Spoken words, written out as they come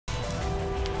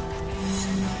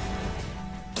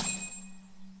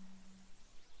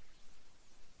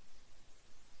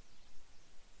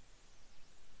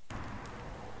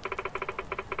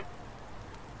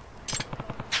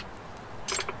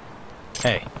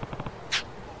Hey.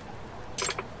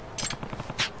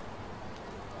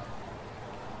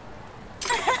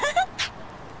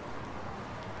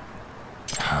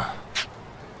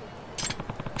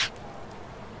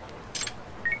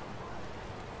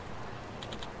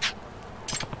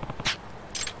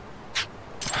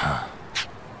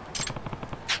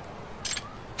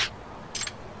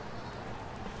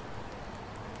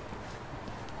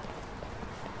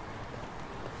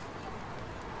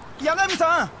八神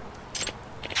さん。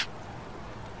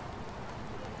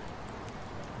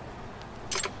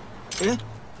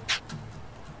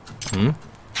ん？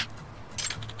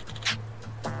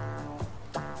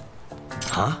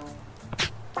は？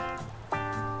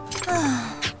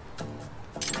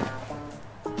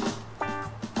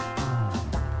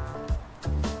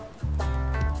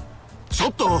ちょ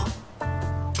っと。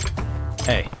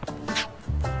Hey.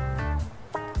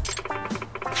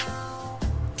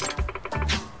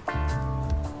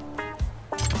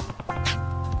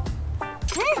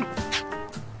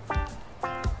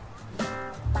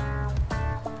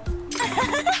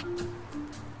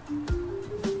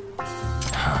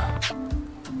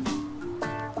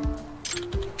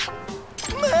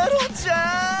 メロちゃ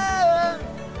ん。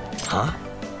は？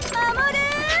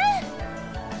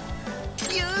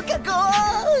ゆうか子。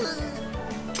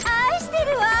愛して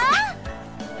るわ。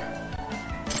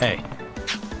Hey.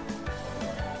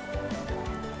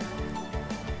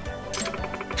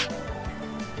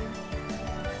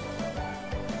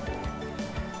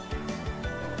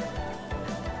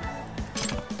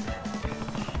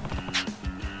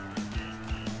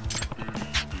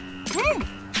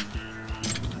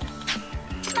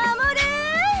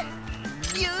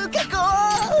 ゆうか子。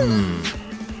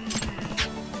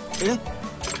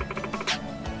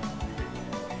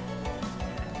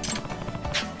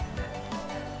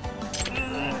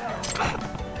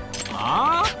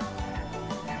あ？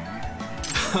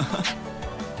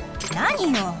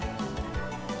何よ。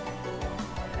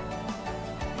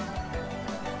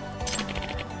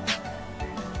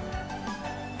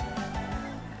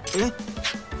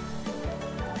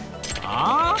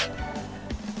あ？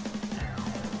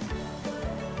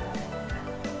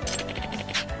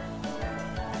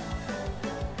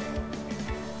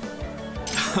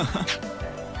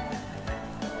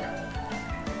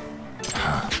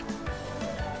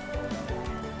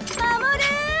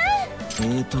え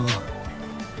ーと。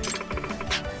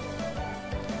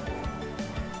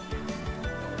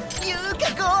ゆうか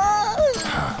子。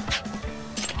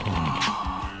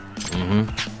うん。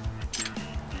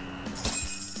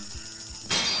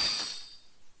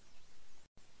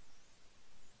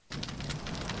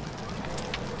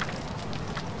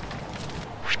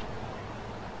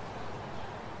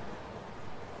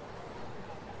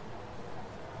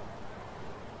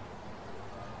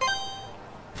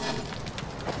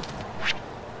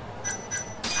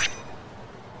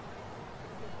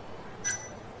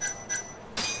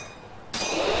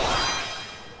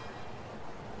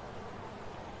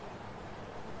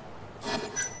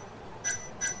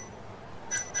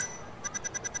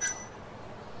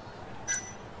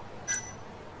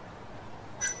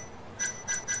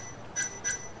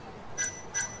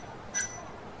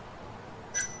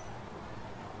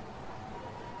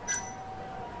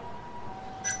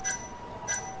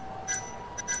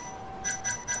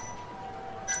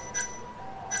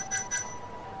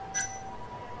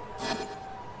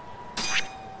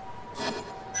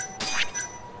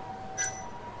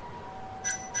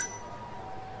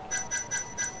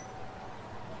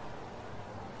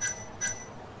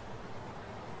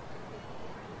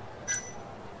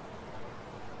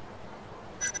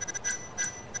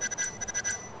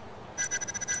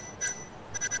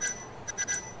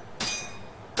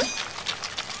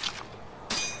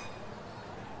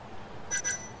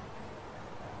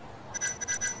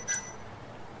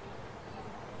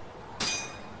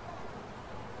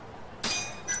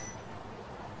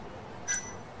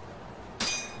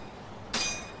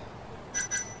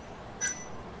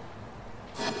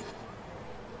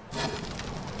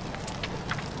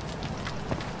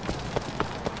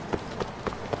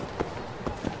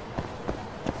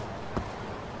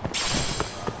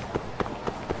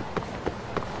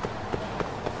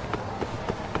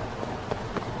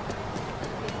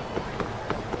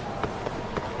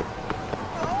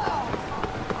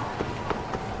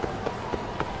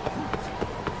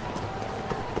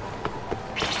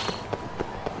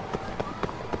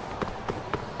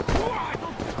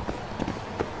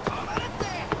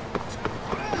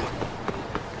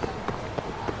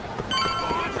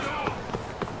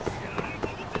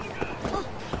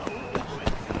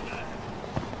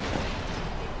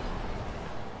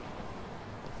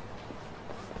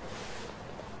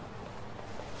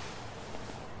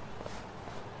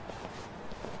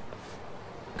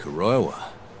Kuroiwa.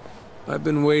 I've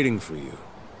been waiting for you.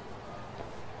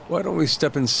 Why don't we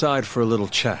step inside for a little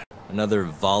chat? Another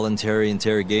voluntary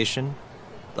interrogation?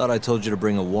 Thought I told you to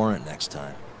bring a warrant next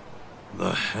time.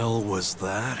 The hell was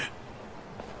that?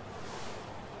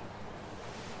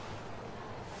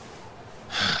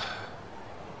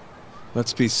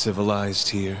 Let's be civilized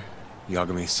here,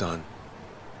 Yagami-san.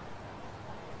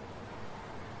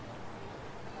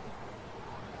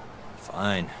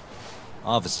 Fine.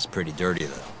 Office is pretty dirty,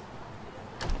 though.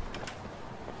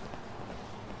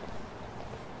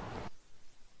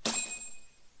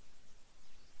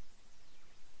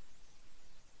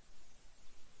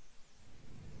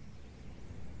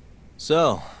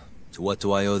 So, to what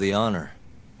do I owe the honor?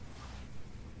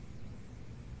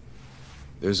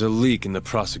 There's a leak in the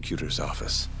prosecutor's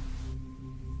office.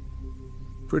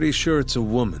 Pretty sure it's a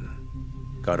woman.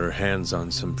 Got her hands on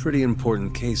some pretty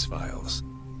important case files.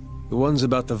 The ones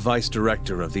about the vice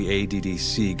director of the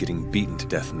ADDC getting beaten to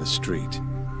death in the street.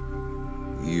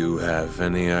 You have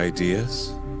any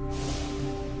ideas?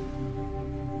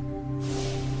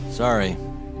 Sorry,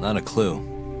 not a clue.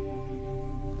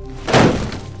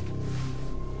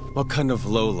 What kind of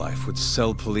lowlife would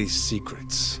sell police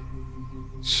secrets?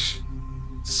 Shh.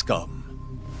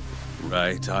 Scum.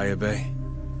 Right, Ayabe?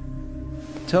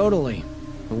 Totally.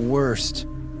 The worst.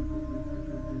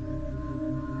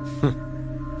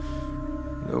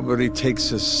 Nobody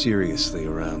takes us seriously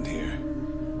around here.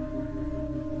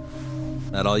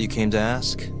 That all you came to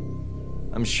ask?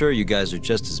 I'm sure you guys are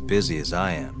just as busy as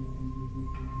I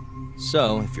am.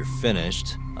 So, if you're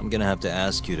finished, I'm gonna have to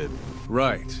ask you to...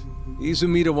 Right.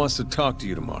 Izumida wants to talk to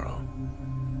you tomorrow.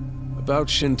 About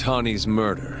Shintani's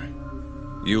murder.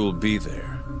 You'll be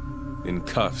there. In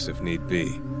cuffs if need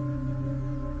be.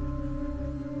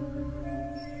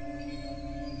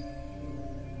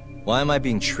 Why am I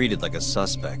being treated like a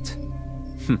suspect?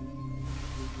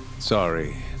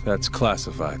 Sorry, that's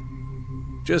classified.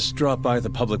 Just drop by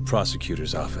the public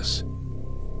prosecutor's office.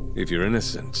 If you're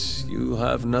innocent, you'll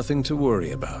have nothing to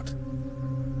worry about.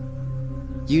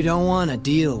 You don't want to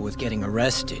deal with getting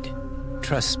arrested.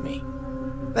 Trust me.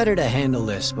 Better to handle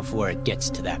this before it gets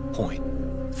to that point.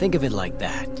 Think of it like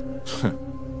that.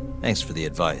 Thanks for the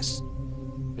advice.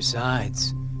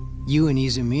 Besides, you and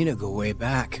Izumida go way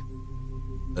back.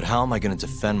 But how am I gonna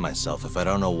defend myself if I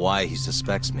don't know why he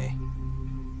suspects me?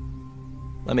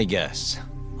 Let me guess.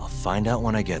 I'll find out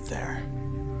when I get there.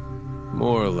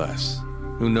 More or less.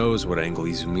 Who knows what angle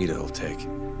Izumida will take.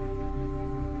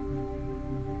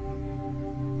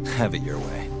 Have it your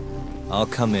way. I'll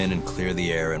come in and clear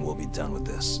the air and we'll be done with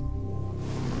this.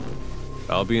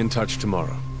 I'll be in touch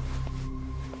tomorrow.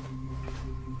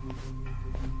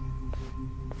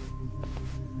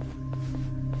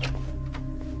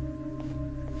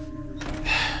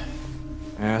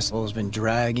 Asshole's been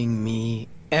dragging me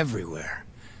everywhere.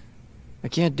 I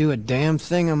can't do a damn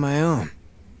thing on my own.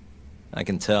 I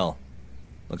can tell.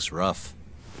 Looks rough.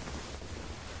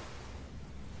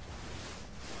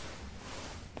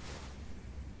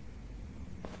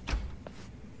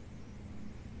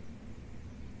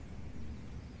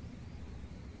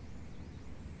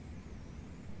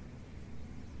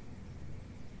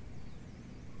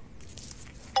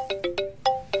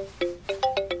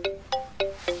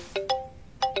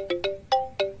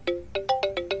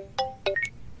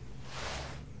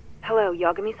 Hello,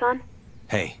 Yagami-san?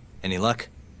 Hey, any luck?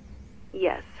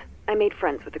 Yes. I made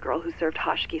friends with the girl who served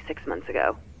Hoshiki 6 months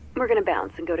ago. We're gonna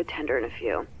bounce and go to Tender in a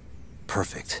few.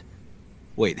 Perfect.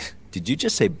 Wait, did you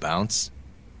just say bounce?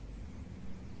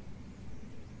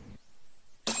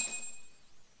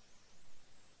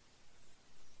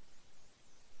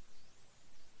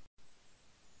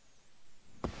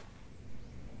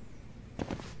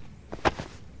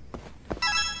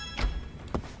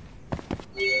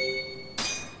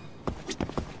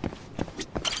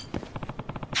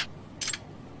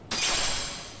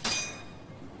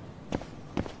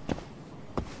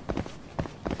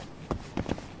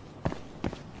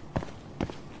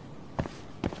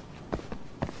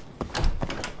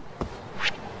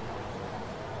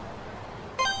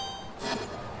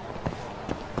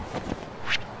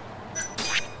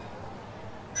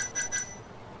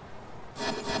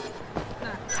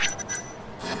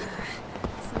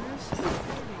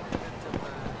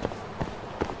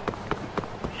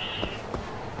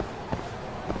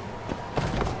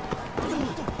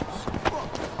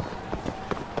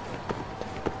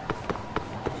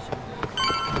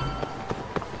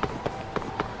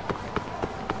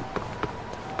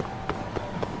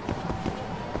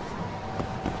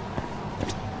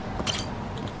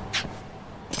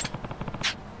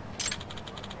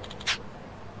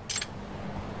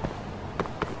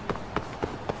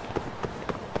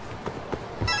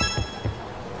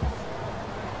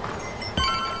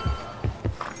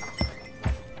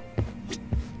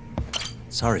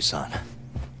 Sari-san.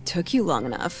 Took you long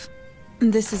enough.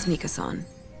 This is Mika-san.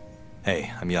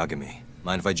 Hey, I'm Yagami.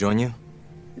 Mind if I join you?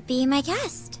 Be my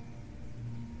guest.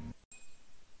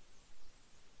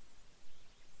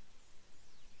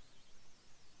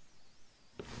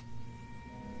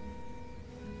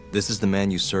 This is the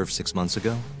man you served 6 months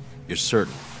ago? You're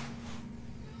certain?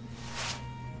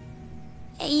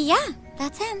 Yeah,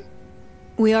 that's him.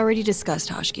 We already discussed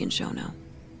Hoshiki and Shono.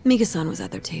 Mika-san was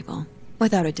at their table,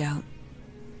 without a doubt.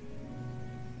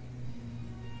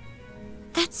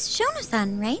 That's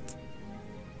Shono-san, right?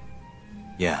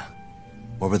 Yeah.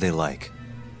 What were they like?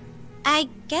 I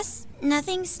guess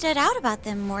nothing stood out about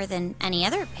them more than any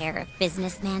other pair of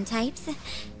businessman types.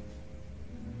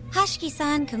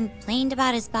 Hoshiki-san complained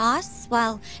about his boss,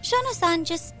 while Shono-san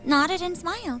just nodded and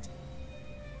smiled.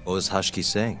 What was Hoshiki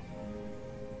saying?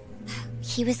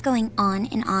 He was going on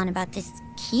and on about this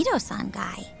Kido-san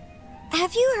guy.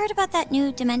 Have you heard about that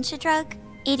new dementia drug,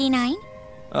 89?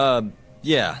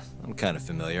 Yeah, I'm kind of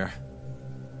familiar.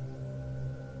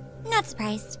 Not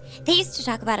surprised. They used to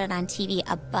talk about it on TV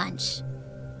a bunch.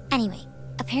 Anyway,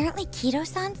 apparently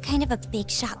Kido-san's kind of a big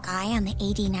shot guy on the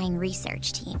 89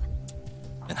 research team.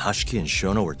 And Hoshiki and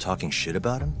Shono were talking shit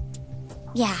about him?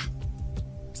 Yeah.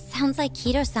 Sounds like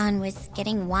Kido-san was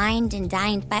getting wined and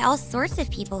dined by all sorts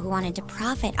of people who wanted to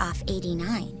profit off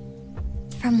 89.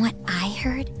 From what I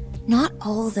heard, not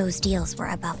all those deals were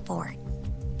above board.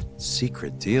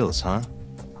 Secret deals, huh?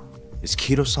 Is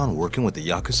Kido-san working with the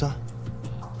Yakuza?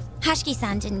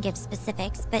 Hoshiki-san didn't give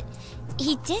specifics, but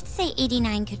he did say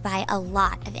 89 could buy a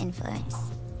lot of influence.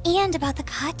 And about the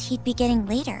cut he'd be getting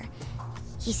later.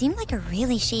 He seemed like a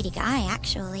really shady guy,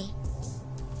 actually.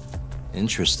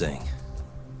 Interesting.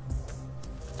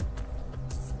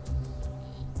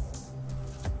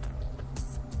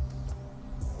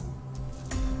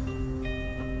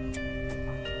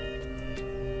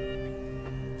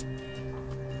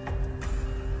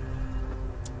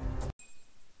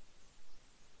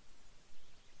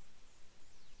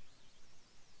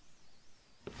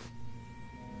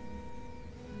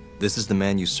 This is the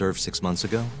man you served 6 months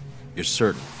ago? You're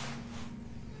certain?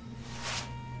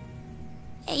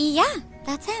 Yeah,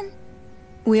 that's him.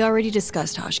 We already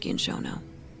discussed Hoshiki and Shono.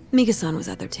 Mika-san was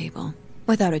at their table,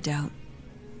 without a doubt.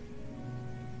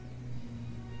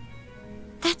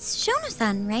 That's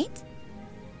Shono-san, right?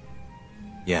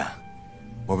 Yeah.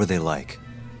 What were they like?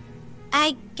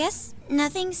 I guess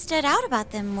nothing stood out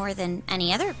about them more than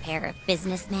any other pair of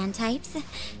businessman types.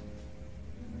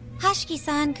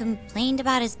 Hoshiki-san complained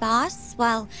about his boss,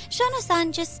 while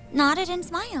Shono-san just nodded and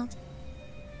smiled.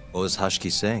 What was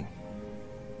Hoshiki saying?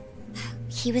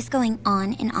 He was going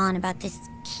on and on about this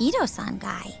Kido-san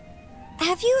guy.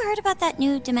 Have you heard about that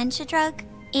new dementia drug,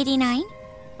 89?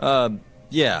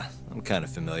 Yeah, I'm kind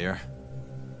of familiar.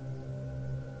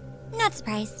 Not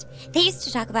surprised. They used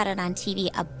to talk about it on TV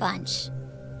a bunch.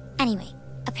 Anyway,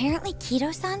 apparently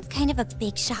Kido-san's kind of a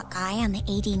big shot guy on the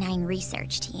 89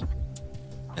 research team.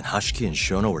 And Hoshiki and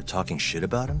Shono were talking shit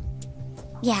about him?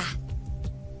 Yeah.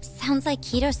 Sounds like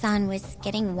Kido-san was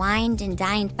getting wined and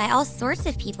dined by all sorts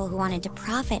of people who wanted to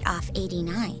profit off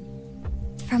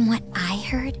 89. From what I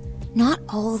heard, not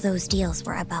all those deals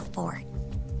were above board.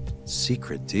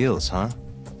 Secret deals, huh?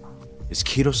 Is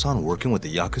Kido-san working with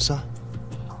the Yakuza?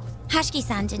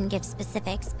 Hoshiki-san didn't give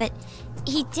specifics, but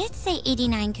he did say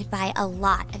 89 could buy a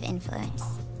lot of influence.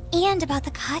 And about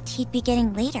the cut he'd be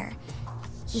getting later.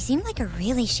 He seemed like a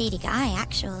really shady guy,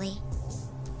 actually.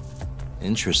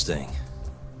 Interesting.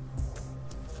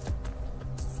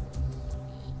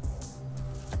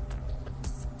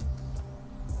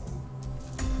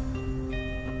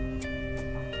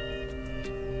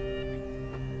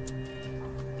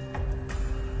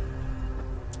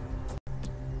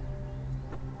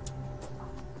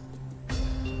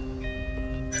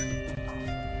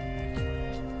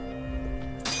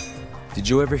 Did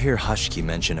you ever hear Hoshiki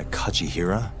mention a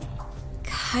Kajihira?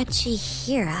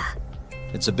 Kajihira?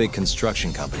 It's a big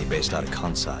construction company based out of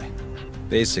Kansai.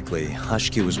 Basically,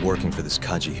 Hoshiki was working for this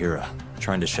Kajihira,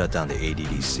 trying to shut down the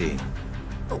ADDC.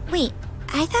 Wait,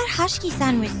 I thought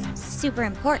Hoshiki-san was super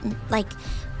important, like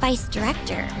vice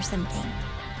director or something.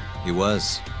 He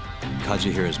was.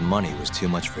 Kajihira's money was too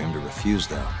much for him to refuse,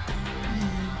 though.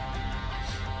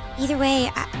 Either way,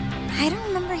 I don't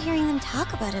remember hearing them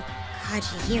talk about a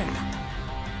Kajihira.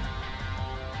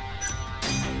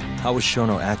 How was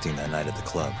Shono acting that night at the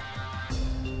club?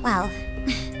 Well,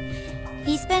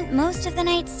 he spent most of the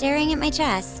night staring at my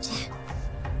chest.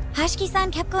 Hoshiki-san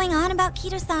kept going on about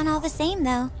Kido-san all the same,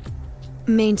 though.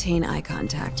 Maintain eye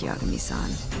contact,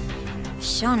 Yagami-san.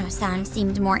 Shono-san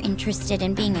seemed more interested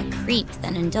in being a creep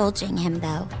than indulging him,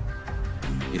 though.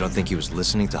 You don't think he was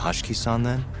listening to Hoshiki-san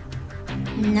then?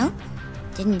 Nope.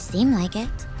 Didn't seem like it.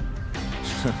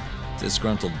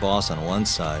 Disgruntled boss on one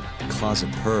side, closet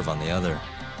perv on the other.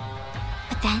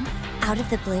 But then, out of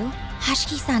the blue,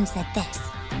 Hoshiki-san said this.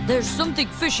 There's something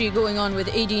fishy going on with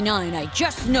 89, I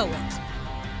just know it.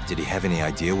 Did he have any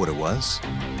idea what it was?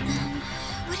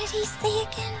 What did he say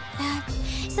again?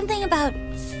 Something about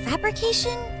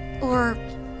fabrication or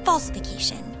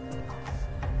falsification?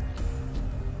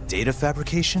 Data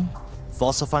fabrication?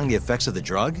 Falsifying the effects of the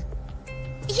drug?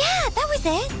 Yeah, that was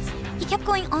it. He kept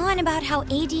going on about how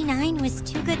AD9 was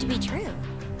too good to be true.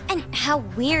 And how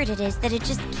weird it is that it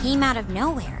just came out of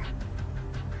nowhere.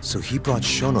 So he brought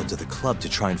Shono to the club to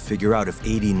try and figure out if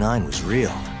 89 was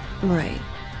real. Right.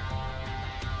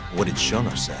 What did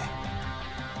Shono say?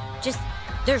 Just,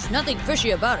 there's nothing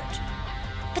fishy about it.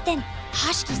 But then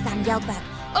Hoshiki-san yelled back,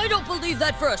 I don't believe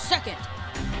that for a second.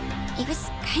 it was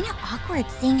kind of awkward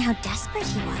seeing how desperate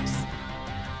he was.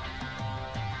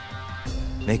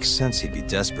 Makes sense he'd be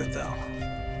desperate, though.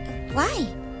 Why?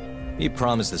 He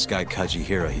promised this guy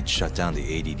Kajihira he'd shut down the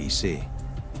ADDC.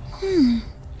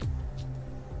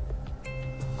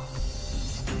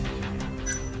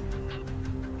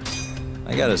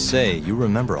 I gotta say, you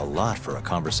remember a lot for a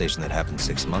conversation that happened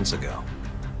 6 months ago.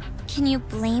 Can you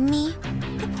blame me?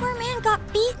 The poor man got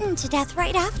beaten to death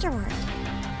right afterward.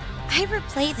 I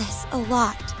replay this a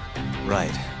lot.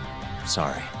 Right.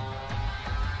 Sorry.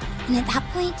 And at that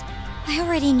point, I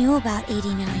already knew about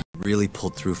 89. Really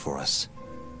pulled through for us.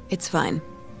 It's fine.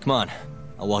 Come on,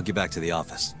 I'll walk you back to the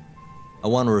office. I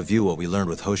want to review what we learned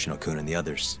with Hoshino-kun and the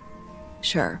others.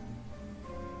 Sure.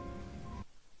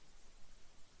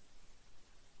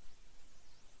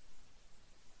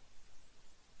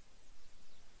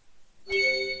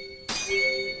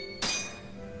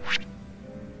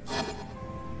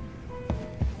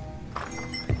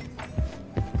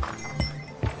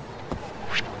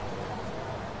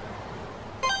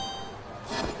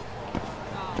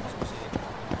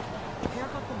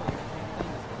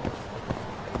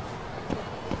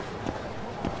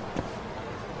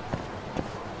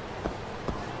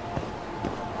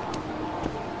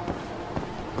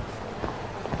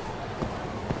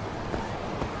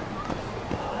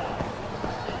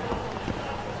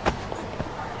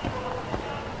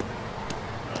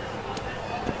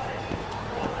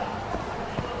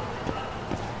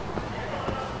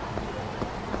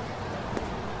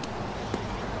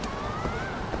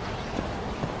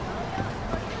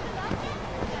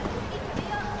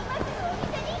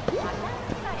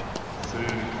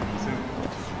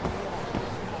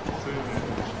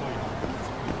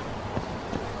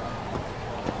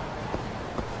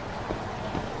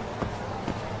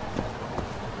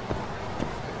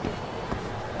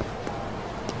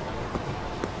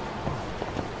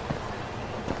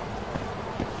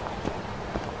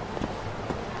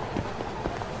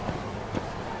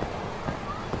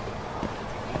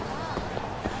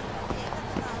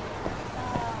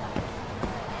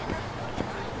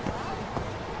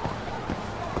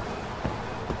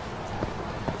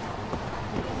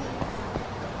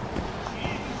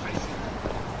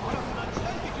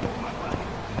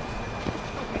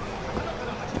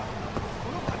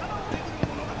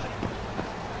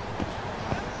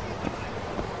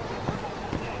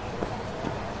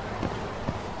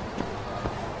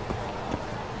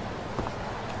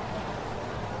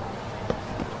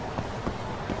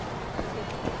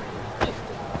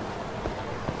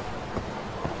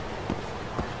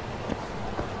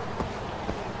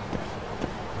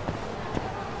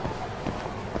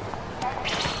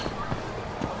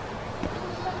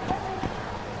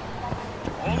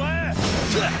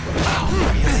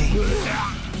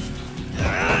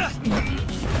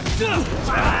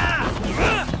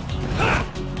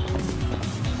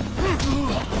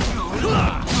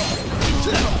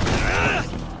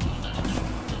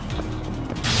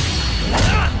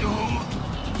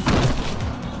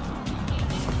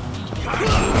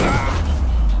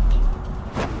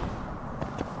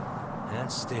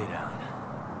 And stay down.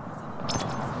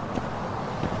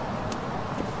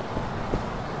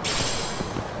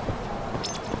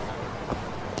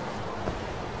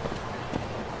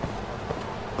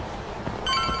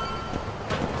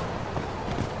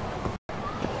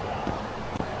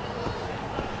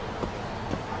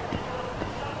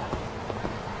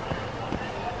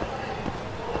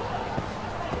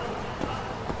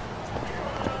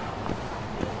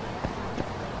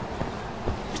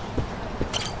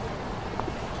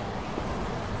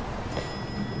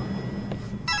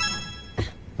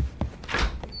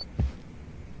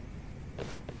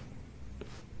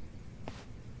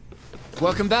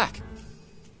 Welcome back.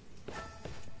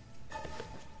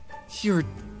 You're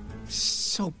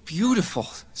so beautiful,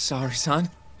 Saori-san.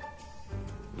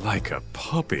 Like a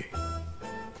puppy.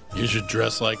 You should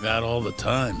dress like that all the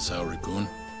time, Saori-kun.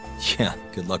 Yeah,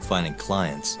 good luck finding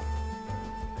clients.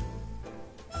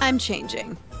 I'm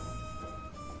changing.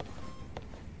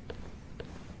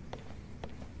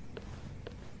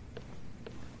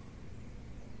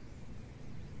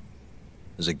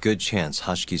 There's a good chance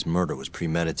Hashki's murder was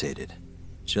premeditated,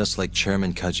 just like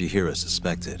Chairman Kajihira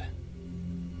suspected.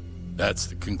 That's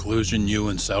the conclusion you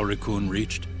and Saori-kun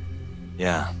reached?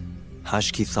 Yeah.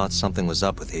 Hashki thought something was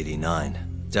up with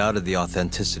 89. Doubted the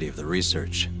authenticity of the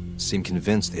research. Seemed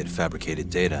convinced they had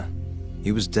fabricated data.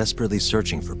 He was desperately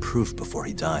searching for proof before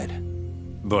he died.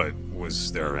 But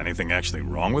was there anything actually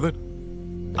wrong with it?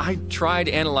 I tried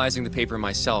analyzing the paper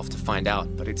myself to find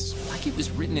out, but it's like it was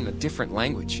written in a different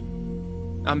language.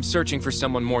 I'm searching for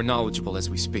someone more knowledgeable as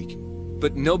we speak.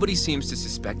 But nobody seems to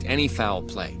suspect any foul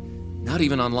play. Not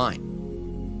even online.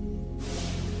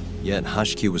 Yet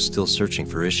Hashki was still searching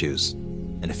for issues.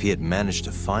 And if he had managed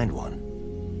to find one...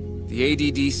 The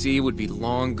ADDC would be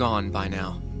long gone by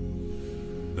now.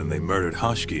 Then they murdered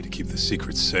Hashki to keep the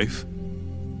secret safe?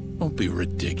 Don't be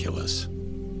ridiculous.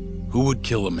 Who would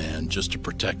kill a man just to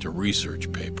protect a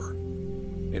research paper?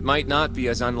 It might not be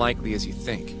as unlikely as you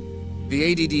think.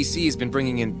 The ADDC has been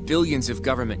bringing in billions of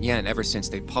government yen ever since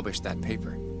they published that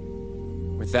paper.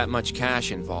 With that much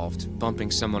cash involved,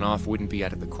 bumping someone off wouldn't be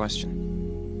out of the question.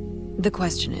 The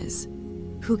question is,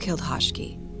 who killed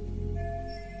Hashki?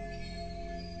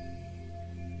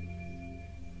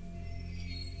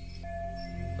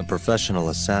 A professional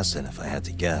assassin, if I had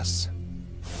to guess.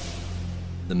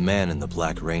 The man in the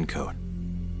black raincoat.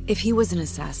 If he was an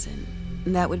assassin,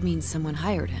 that would mean someone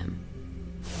hired him.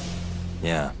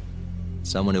 Yeah.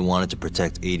 Someone who wanted to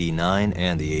protect 89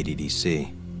 and the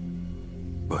ADDC.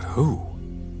 But who?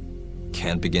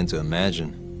 Can't begin to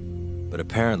imagine. But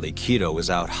apparently Kido was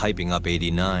out hyping up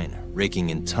 89, raking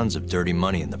in tons of dirty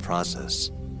money in the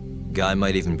process. Guy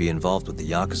might even be involved with the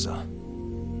Yakuza.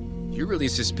 You're really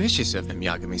suspicious of him,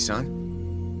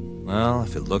 Yagami-san. Well,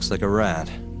 if it looks like a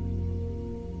rat.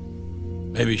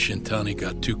 Maybe Shintani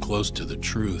got too close to the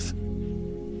truth,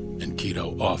 and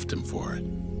Kido offed him for it.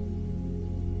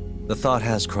 The thought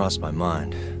has crossed my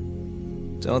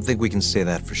mind. Don't think we can say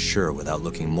that for sure without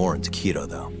looking more into Kido,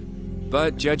 though.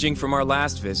 But judging from our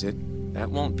last visit, that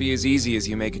won't be as easy as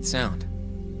you make it sound.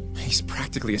 He's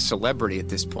practically a celebrity at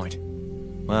this point.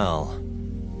 Well,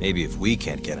 maybe if we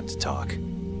can't get him to talk,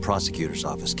 prosecutor's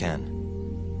office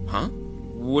can. Huh?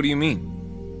 What do you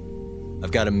mean?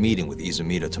 I've got a meeting with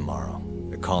Izumida tomorrow.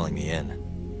 They're calling me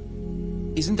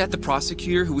in. Isn't that the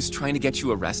prosecutor who was trying to get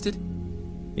you arrested?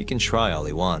 He can try all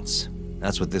he wants.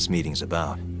 That's what this meeting's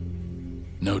about.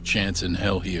 No chance in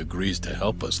hell he agrees to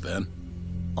help us, then.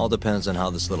 All depends on how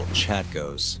this little chat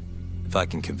goes. If I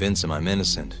can convince him I'm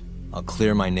innocent, I'll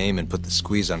clear my name and put the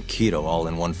squeeze on Kido all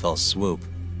in one fell swoop.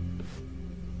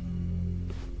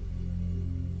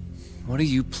 What are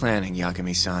you planning,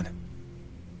 Yagami-san?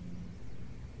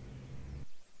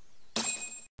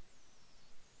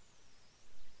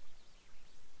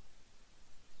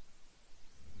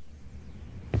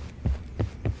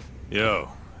 Yo,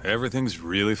 everything's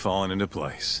really falling into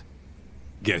place.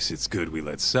 Guess it's good we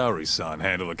let Saori-san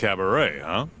handle the cabaret,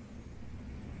 huh?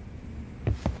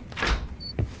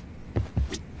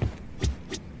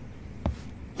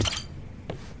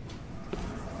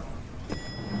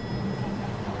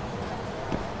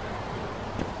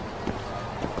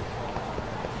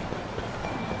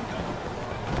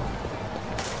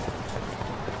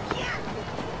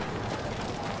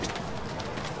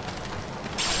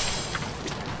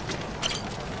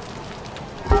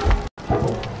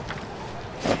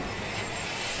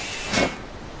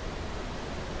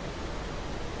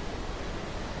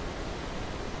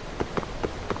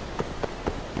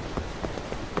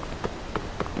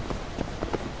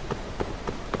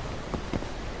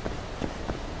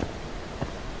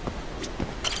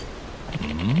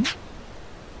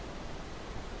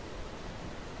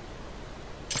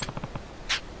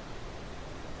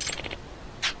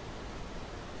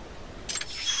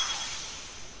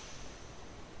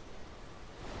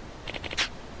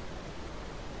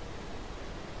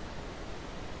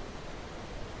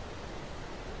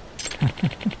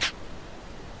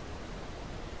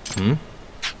 Hmm?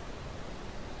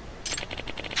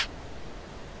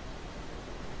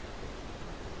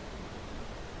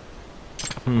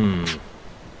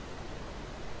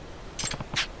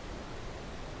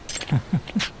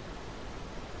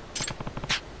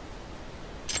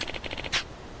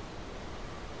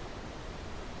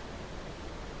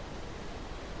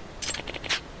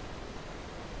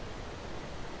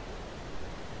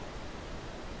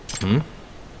 Hmm?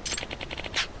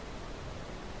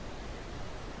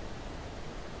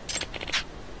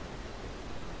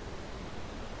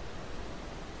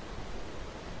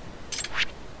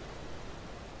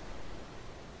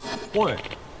 おい。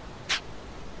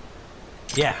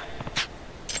Yeah.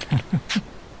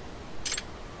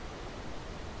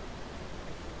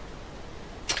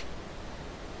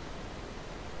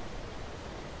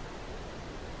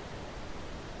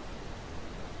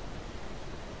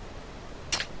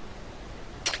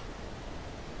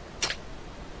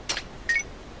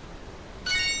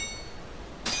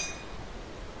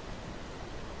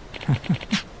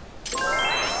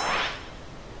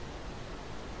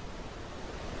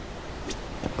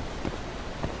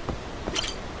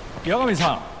 八神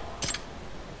さん。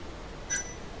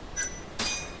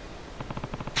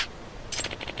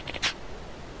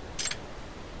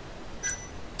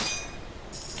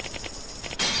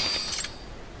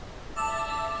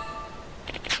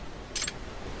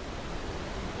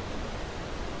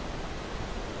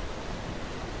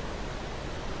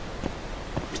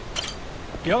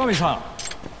八神さん。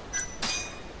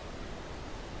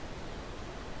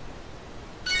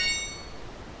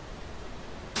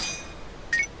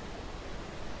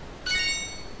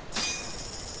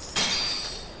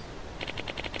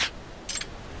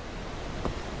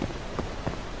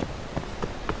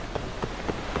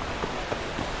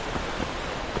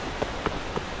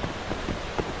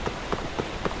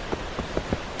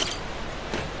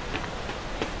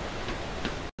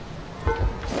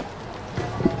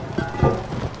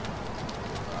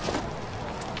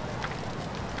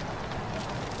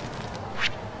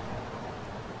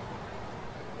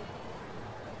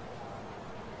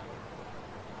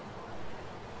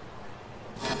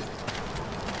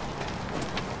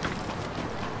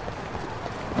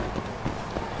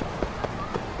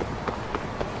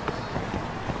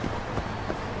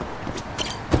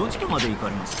どちらまで行か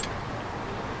れます？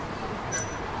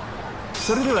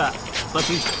それでは出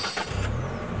発。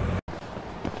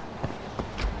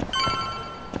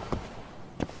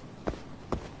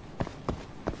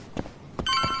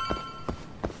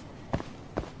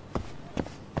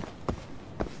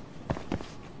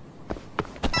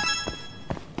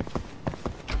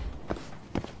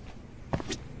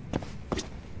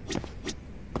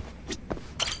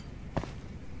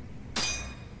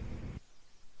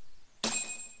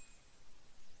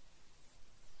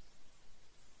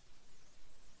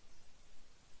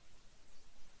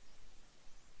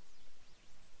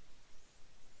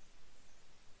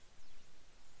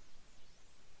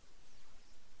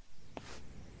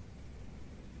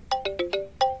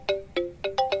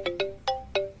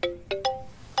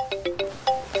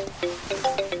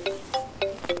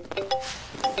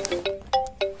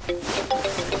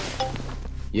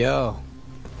Yo.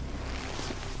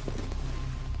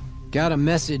 Got a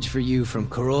message for you from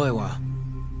Kuroiwa.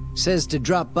 Says to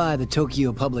drop by the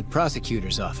Tokyo Public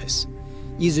Prosecutor's office.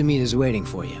 Izumita's waiting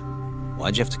for you.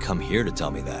 Why'd you have to come here to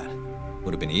tell me that?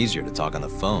 Would have been easier to talk on the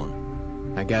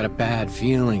phone. I got a bad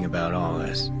feeling about all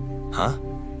this. Huh?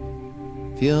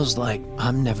 Feels like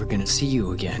I'm never gonna see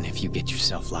you again if you get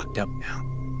yourself locked up now.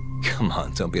 Come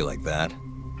on, don't be like that.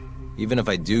 Even if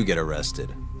I do get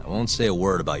arrested, I won't say a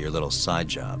word about your little side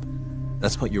job.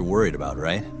 That's what you're worried about,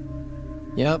 right?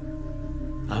 Yep.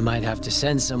 I might have to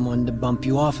send someone to bump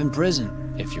you off in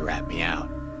prison if you rat me out.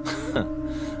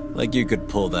 Like you could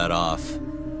pull that off.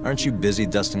 Aren't you busy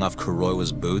dusting off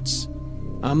Kuroiwa's boots?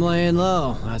 I'm laying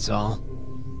low, that's all.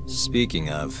 Speaking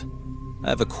of, I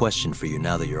have a question for you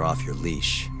now that you're off your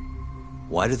leash.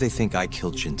 Why do they think I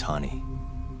killed Shintani?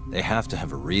 They have to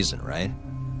have a reason, right?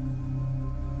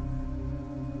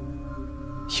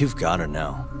 You've gotta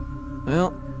know.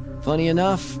 Well, funny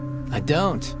enough, I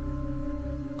don't.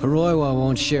 Kuroiwa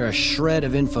won't share a shred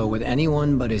of info with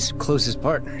anyone but his closest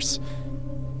partners.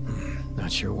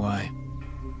 Not sure why.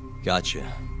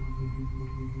 Gotcha.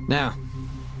 Now,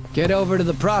 get over to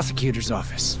the prosecutor's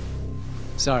office.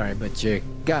 Sorry, but you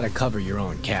gotta cover your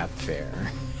own cab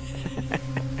fare.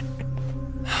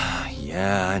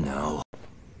 Yeah, I know.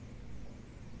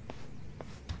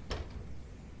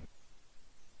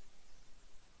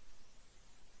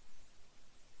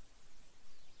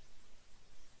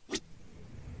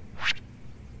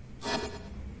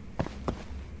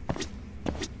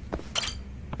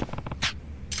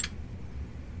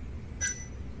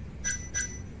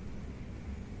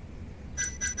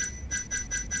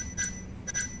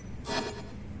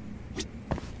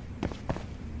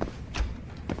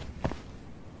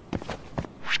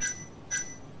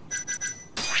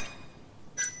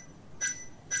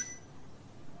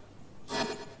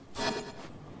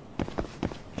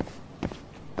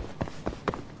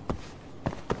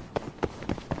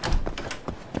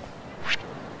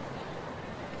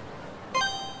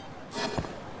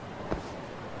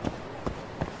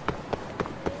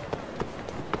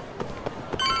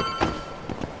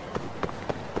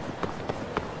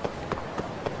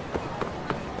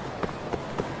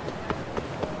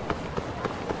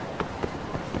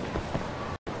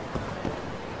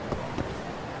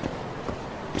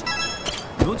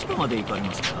 どちらまで行かれ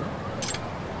ますか？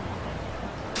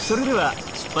それでは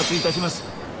出発いたします。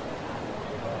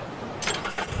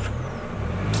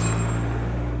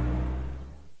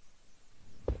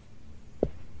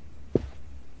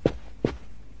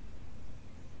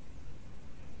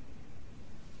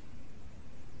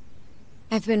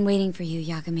I've been waiting for you,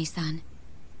 Yagami-san.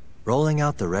 Rolling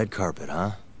out the red carpet,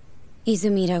 huh?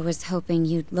 Izumida was hoping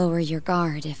you'd lower your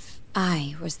guard if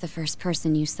I was the first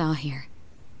person you saw here.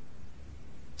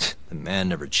 The man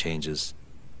never changes.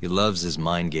 He loves his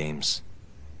mind games.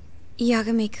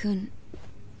 Yagami-kun,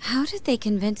 how did they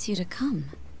convince you to come?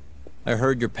 I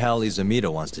heard your pal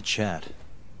Izumida wants to chat.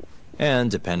 And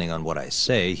depending on what I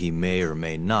say, he may or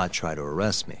may not try to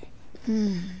arrest me.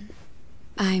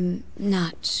 I'm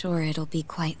not sure it'll be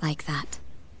quite like that.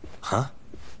 Huh?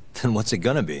 Then what's it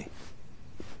gonna be?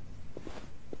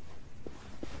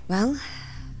 Well,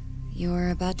 you're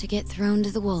about to get thrown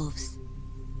to the wolves.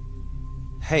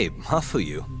 Hey,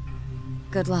 Mafuyu.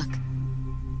 Good luck.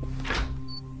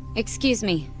 Excuse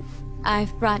me.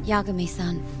 I've brought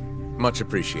Yagami-san. Much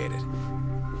appreciated.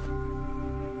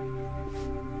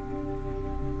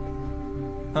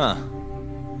 Huh.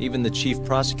 Even the chief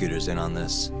prosecutor's in on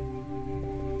this.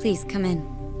 Please come in.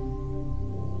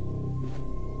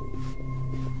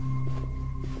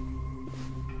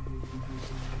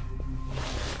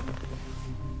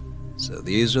 So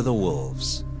these are the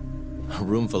wolves. A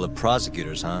room full of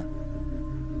prosecutors, huh?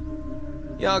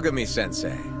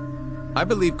 Yagami-sensei, I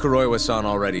believe Kuroiwa-san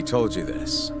already told you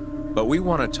this, but we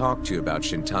want to talk to you about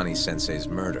Shintani-sensei's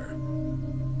murder.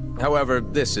 However,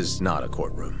 this is not a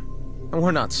courtroom. And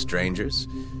we're not strangers.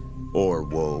 Or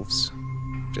wolves.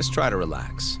 Just try to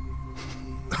relax.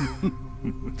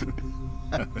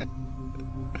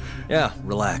 Yeah,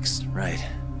 relax, right.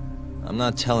 I'm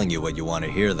not telling you what you want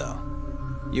to hear, though.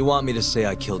 You want me to say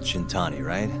I killed Shintani,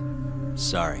 right?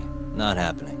 Sorry, not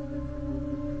happening.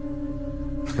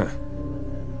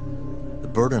 The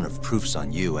burden of proof's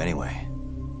on you, anyway.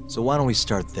 So why don't we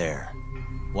start there?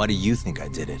 Why do you think I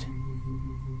did it?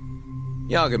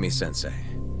 Yagami-sensei,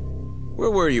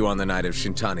 where were you on the night of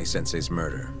Shintani-sensei's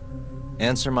murder?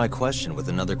 Answer my question with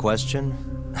another question?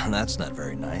 That's not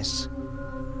very nice.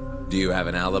 Do you have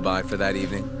an alibi for that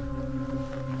evening?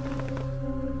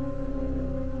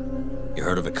 You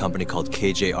heard of a company called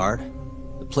KJ Art?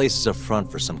 The place is a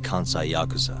front for some Kansai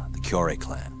Yakuza, the Kyorei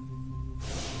clan.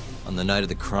 On the night of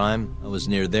the crime, I was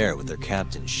near there with their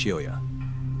captain, Shioya.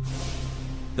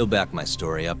 He'll back my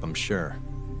story up, I'm sure.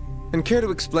 And care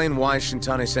to explain why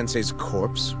Shintani-sensei's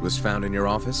corpse was found in your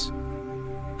office?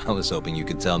 I was hoping you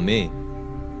could tell me.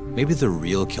 Maybe the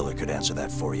real killer could answer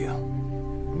that for you.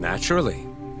 Naturally.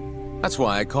 That's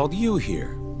why I called you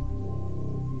here.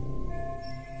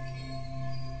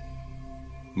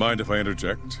 Mind if I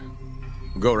interject?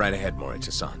 Go right ahead,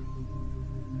 Morita-san.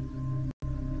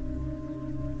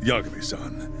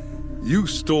 Yagami-san, you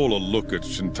stole a look at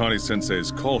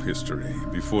Shintani-sensei's call history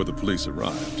before the police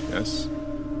arrived, yes?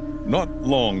 Not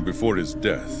long before his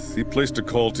death, he placed a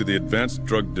call to the Advanced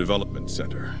Drug Development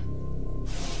Center.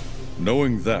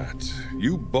 Knowing that,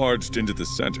 you barged into the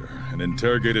center and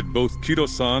interrogated both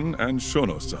Kido-san and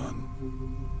Shono-san.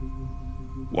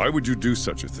 Why would you do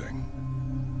such a thing?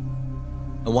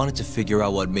 I wanted to figure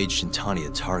out what made Shintani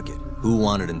a target. Who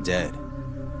wanted him dead?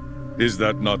 Is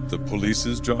that not the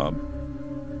police's job?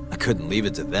 I couldn't leave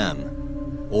it to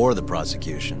them. Or the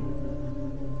prosecution.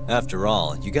 After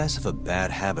all, you guys have a bad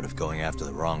habit of going after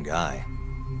the wrong guy.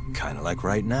 Kinda like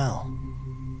right now.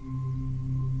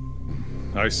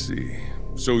 I see.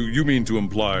 So you mean to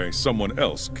imply someone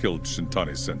else killed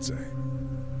Shintani-sensei?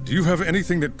 Do you have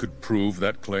anything that could prove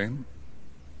that claim?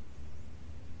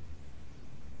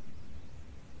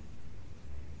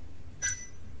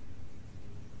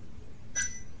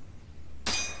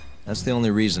 That's the only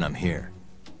reason I'm here.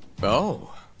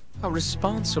 Oh, how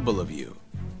responsible of you.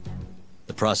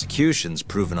 The prosecution's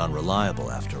proven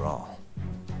unreliable, after all.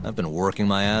 I've been working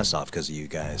my ass off because of you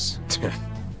guys.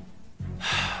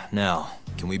 Now,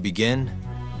 can we begin?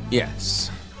 Yes.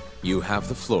 You have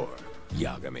the floor,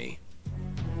 Yagami.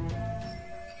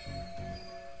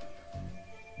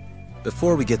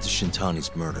 Before we get to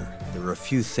Shintani's murder, there are a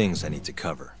few things I need to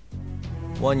cover.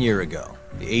 1 year ago,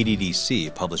 the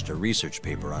ADDC published a research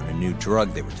paper on a new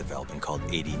drug they were developing called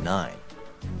 89.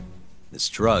 This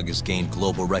drug has gained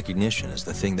global recognition as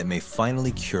the thing that may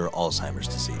finally cure Alzheimer's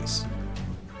disease.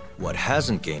 What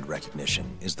hasn't gained recognition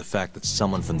is the fact that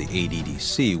someone from the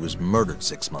ADDC was murdered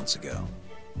 6 months ago.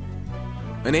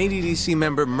 An ADDC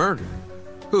member murdered?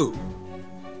 Who?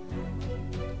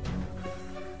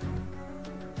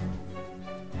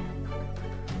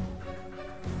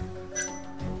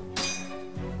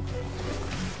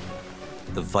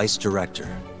 the vice director,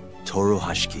 Toru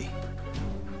Hashiki.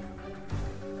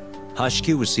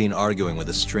 Hashiki was seen arguing with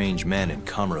a strange man in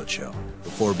Kamurocho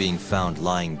before being found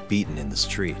lying beaten in the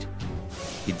street.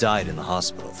 He died in the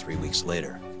hospital 3 weeks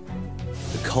later.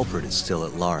 The culprit is still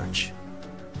at large.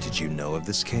 Did you know of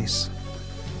this case?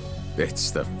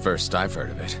 It's the first I've heard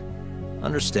of it.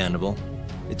 Understandable.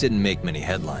 It didn't make many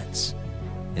headlines.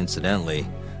 Incidentally,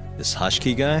 this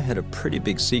Hashiki guy had a pretty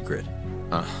big secret.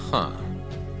 Uh-huh.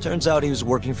 Turns out he was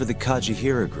working for the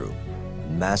Kajihira Group, a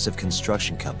massive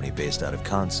construction company based out of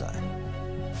Kansai.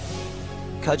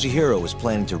 Kajihira was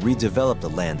planning to redevelop the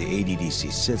land the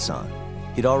ADDC sits on.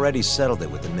 He'd already settled it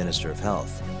with the Minister of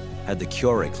Health, had the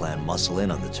Kyorei clan muscle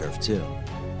in on the turf too.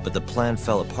 But the plan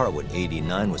fell apart when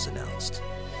 89 was announced.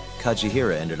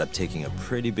 Kajihira ended up taking a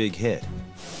pretty big hit,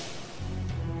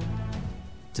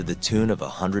 to the tune of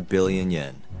 100 billion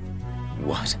yen.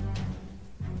 What?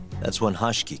 That's when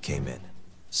Hashiki came in,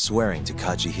 swearing to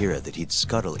Kajihira that he'd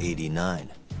scuttle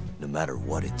 89, no matter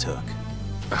what it took.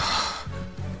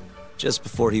 Just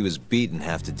before he was beaten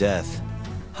half to death,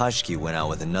 Hashiki went out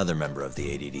with another member of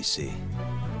the ADDC.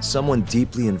 Someone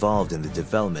deeply involved in the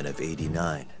development of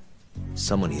 89.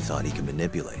 Someone he thought he could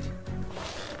manipulate.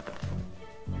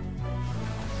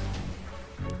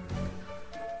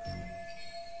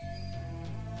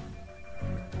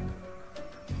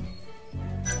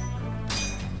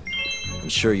 I'm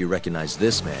sure you recognize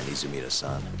this man,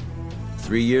 Izumida-san.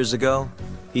 3 years ago,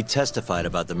 he testified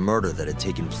about the murder that had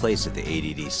taken place at the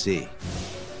ADDC.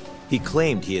 He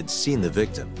claimed he had seen the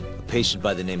victim, a patient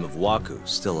by the name of Waku,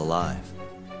 still alive.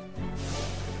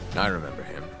 I remember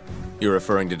him. You're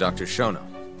referring to Dr. Shono?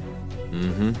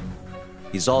 Mm-hmm.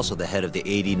 He's also the head of the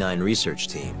 89 research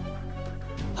team.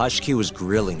 Hashiki was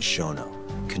grilling Shono,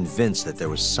 convinced that there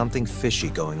was something fishy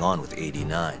going on with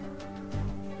 89.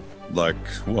 Like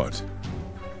what?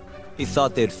 He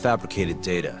thought they had fabricated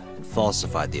data and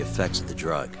falsified the effects of the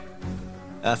drug.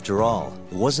 After all,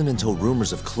 it wasn't until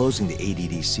rumors of closing the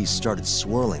ADDC started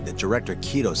swirling that Director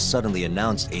Kido suddenly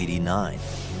announced 89.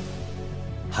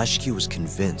 Hashiki was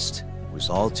convinced it was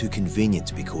all too convenient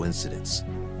to be coincidence.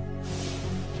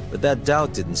 But that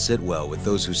doubt didn't sit well with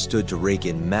those who stood to rake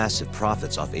in massive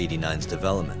profits off 89's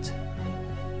development.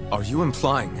 Are you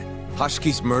implying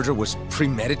Hashiki's murder was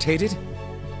premeditated?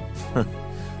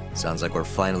 Sounds like we're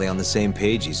finally on the same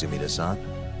page, Izumida-san.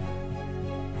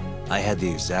 I had the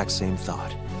exact same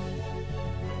thought.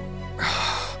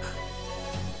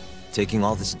 Taking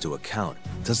all this into account,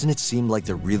 doesn't it seem like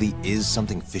there really is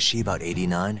something fishy about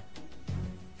 89?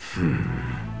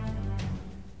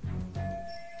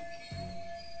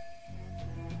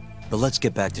 But let's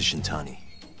get back to Shintani.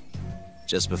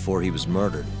 Just before he was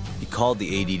murdered, he called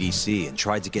the ADDC and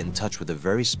tried to get in touch with a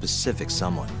very specific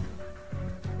someone.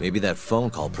 Maybe that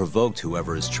phone call provoked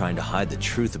whoever is trying to hide the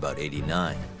truth about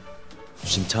 89.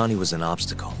 Shintani was an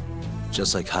obstacle,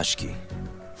 just like Hashiki.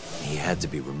 He had to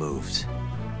be removed.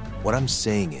 What I'm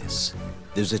saying is,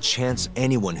 there's a chance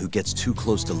anyone who gets too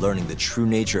close to learning the true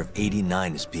nature of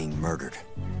 89 is being murdered.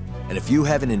 And if you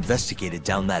haven't investigated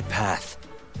down that path,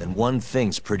 then one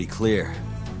thing's pretty clear.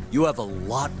 You have a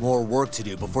lot more work to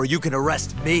do before you can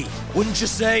arrest me, wouldn't you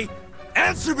say?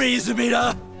 Answer me,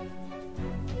 Izumida!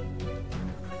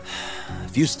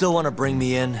 If you still want to bring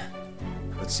me in,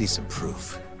 let's see some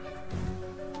proof.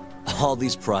 All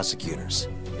these prosecutors,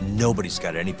 and nobody's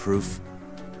got any proof.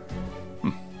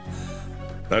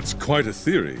 That's quite a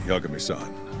theory,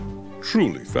 Yagami-san.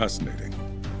 Truly fascinating.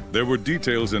 There were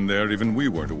details in there even we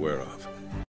weren't aware of.